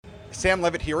Sam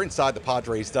Levitt here inside the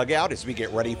Padres dugout as we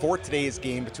get ready for today's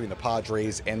game between the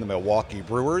Padres and the Milwaukee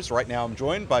Brewers. Right now I'm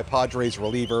joined by Padres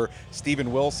reliever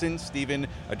Steven Wilson. Steven,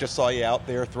 I just saw you out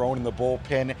there throwing in the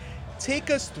bullpen.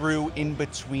 Take us through in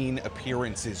between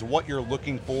appearances, what you're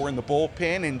looking for in the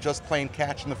bullpen and just playing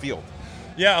catch in the field.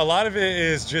 Yeah, a lot of it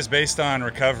is just based on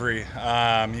recovery. You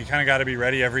kind of got to be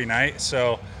ready every night.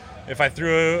 So if I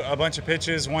threw a bunch of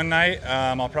pitches one night,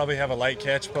 I'll probably have a light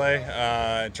catch play,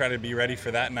 try to be ready for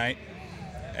that night.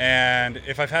 And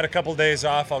if I've had a couple days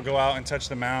off, I'll go out and touch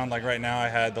the mound. Like right now, I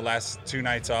had the last 2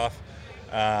 nights off.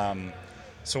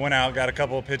 So went out, got a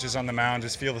couple of pitches on the mound,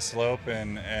 just feel the slope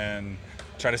and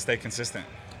try to stay consistent.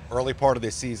 Early part of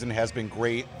this season has been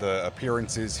great. The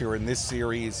appearances here in this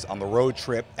series on the road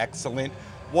trip, excellent.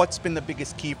 What's been the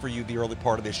biggest key for you the early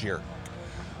part of this year?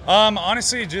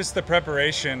 Honestly, just the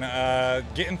preparation.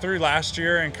 Getting through last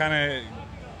year and kind of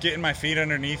getting my feet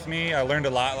underneath me. I learned a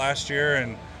lot last year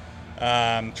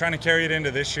and trying to carry it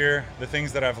into this year, the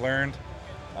things that I've learned.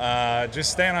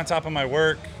 Just staying on top of my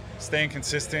work, staying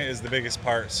consistent is the biggest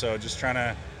part. So just trying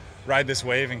to ride this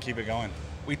wave and keep it going.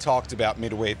 We talked about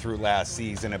midway through last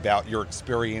season about your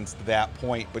experience to that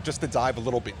point, but just to dive a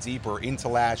little bit deeper into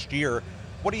last year,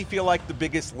 what do you feel like the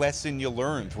biggest lesson you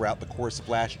learned throughout the course of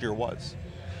last year was?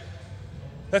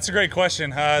 That's a great question.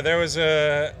 There was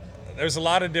a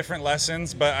lot of different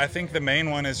lessons, but I think the main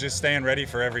one is just staying ready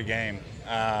for every game.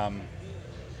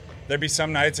 There'd be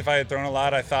some nights if I had thrown a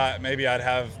lot, I thought maybe I'd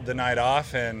have the night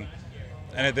off, and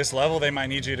at this level they might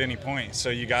need you at any point, so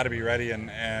you got to be ready.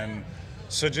 And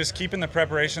so just keeping the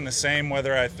preparation the same,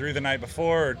 whether I threw the night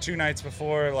before or 2 nights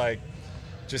before, like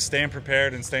just staying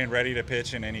prepared and staying ready to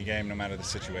pitch in any game no matter the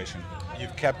situation.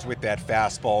 You've kept with that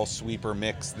fastball sweeper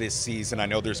mix this season. I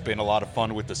know there's been a lot of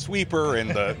fun with the sweeper and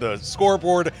the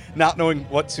scoreboard, not knowing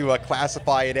what to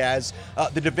classify it as.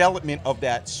 The development of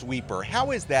that sweeper, how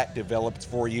has that developed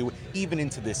for you even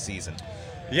into this season?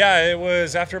 Yeah, it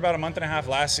was after about a month and a half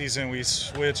last season, we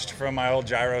switched from my old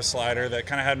gyro slider that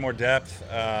kind of had more depth,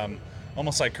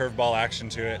 almost like curveball action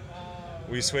to it.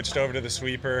 We switched over to the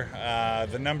sweeper.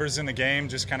 The numbers in the game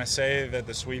just kind of say that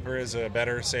the sweeper is a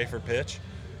better, safer pitch,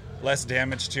 less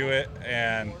damage to it.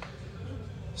 And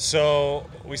so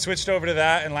we switched over to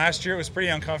that. And last year it was pretty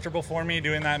uncomfortable for me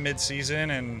doing that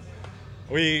mid-season. And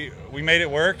we made it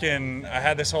work, and I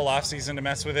had this whole off-season to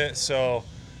mess with it. So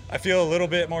I feel a little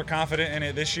bit more confident in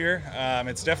it this year.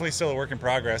 It's definitely still a work in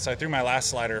progress. I threw my last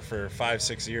slider for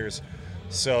 5-6 years.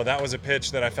 So that was a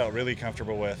pitch that I felt really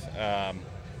comfortable with.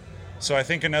 So I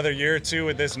think another year or two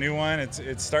with this new one,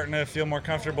 it's starting to feel more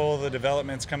comfortable. The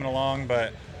development's coming along,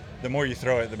 but the more you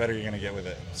throw it, the better you're going to get with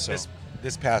it. So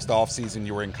this past offseason,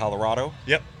 you were in Colorado?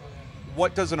 Yep.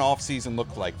 What does an offseason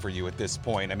look like for you at this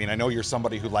point? I mean, I know you're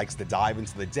somebody who likes to dive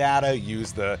into the data,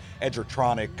 use the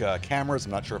Edgertronic cameras.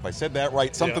 I'm not sure if I said that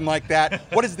right, something like that.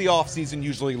 What does the offseason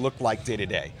usually look like day to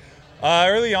day?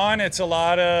 Early on, it's a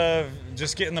lot of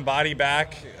just getting the body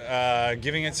back,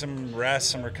 giving it some rest,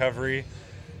 some recovery,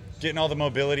 getting all the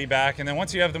mobility back. And then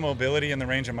once you have the mobility and the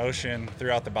range of motion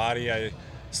throughout the body, I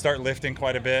start lifting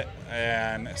quite a bit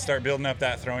and start building up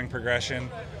that throwing progression,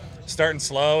 starting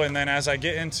slow. And then as I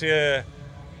get into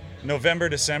November,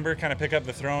 December, kind of pick up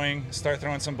the throwing, start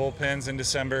throwing some bullpens in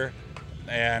December.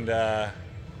 And I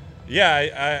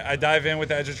dive in with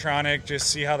the Edgertronic, just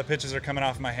see how the pitches are coming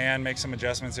off my hand, make some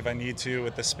adjustments if I need to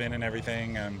with the spin and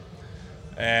everything.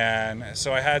 And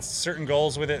so I had certain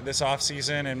goals with it this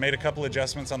offseason and made a couple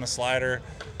adjustments on the slider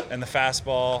and the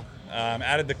fastball.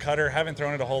 Added the cutter. Haven't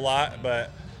thrown it a whole lot, but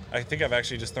I think I've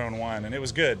actually just thrown one, and it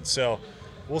was good. So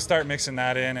we'll start mixing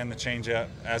that in and the changeup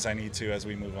as I need to as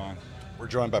we move on. We're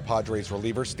joined by Padres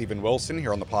reliever Steven Wilson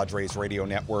here on the Padres Radio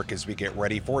Network as we get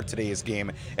ready for today's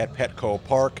game at Petco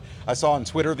Park. I saw on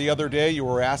Twitter the other day you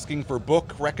were asking for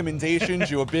book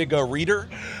recommendations. You a big reader?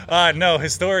 No,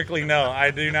 historically, no. I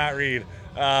do not read.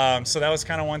 So that was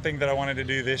kind of one thing that I wanted to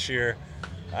do this year.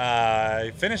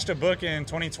 I finished a book in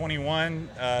 2021,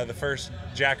 the first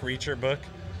Jack Reacher book.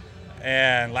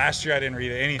 And last year I didn't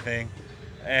read anything.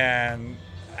 And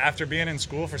after being in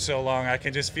school for so long, I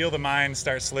can just feel the mind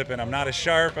start slipping. I'm not as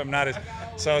sharp.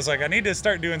 So I was like, I need to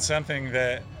start doing something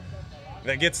that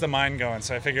gets the mind going.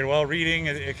 So I figured, well, reading,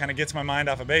 it kind of gets my mind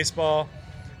off of baseball.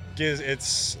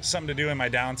 It's something to do in my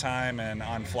downtime and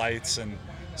on flights. And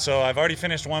so I've already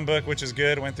finished one book, which is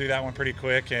good. Went through that one pretty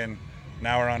quick, and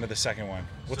now we're on to the second one.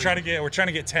 We're trying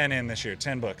to get 10 in this year,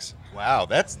 10 books. Wow,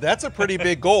 that's a pretty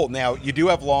big goal. Now, you do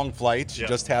have long flights. You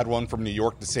just had one from New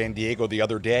York to San Diego the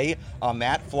other day. On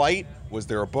that flight, was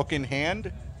there a book in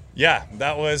hand? Yeah,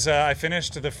 that was, I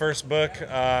finished the first book.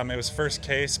 It was First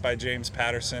Case by James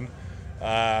Patterson.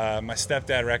 My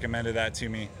stepdad recommended that to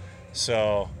me.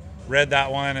 So read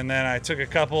that one, and then I took a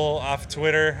couple off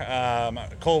Twitter.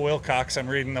 Cole Wilcox, I'm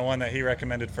reading the one that he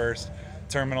recommended first,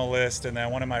 Terminal List, and then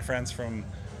one of my friends from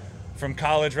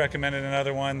college recommended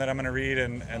another one that I'm going to read,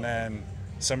 and then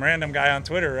some random guy on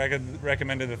Twitter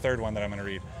recommended the third one that I'm going to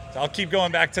read. So I'll keep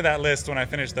going back to that list. When I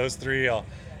finish those three,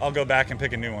 I'll go back and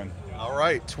pick a new one. All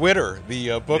right, Twitter,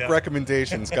 the book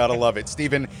recommendations, gotta love it.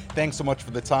 Stephen, thanks so much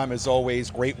for the time as always.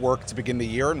 Great work to begin the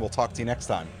year, and we'll talk to you next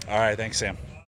time. All right, thanks, Sam.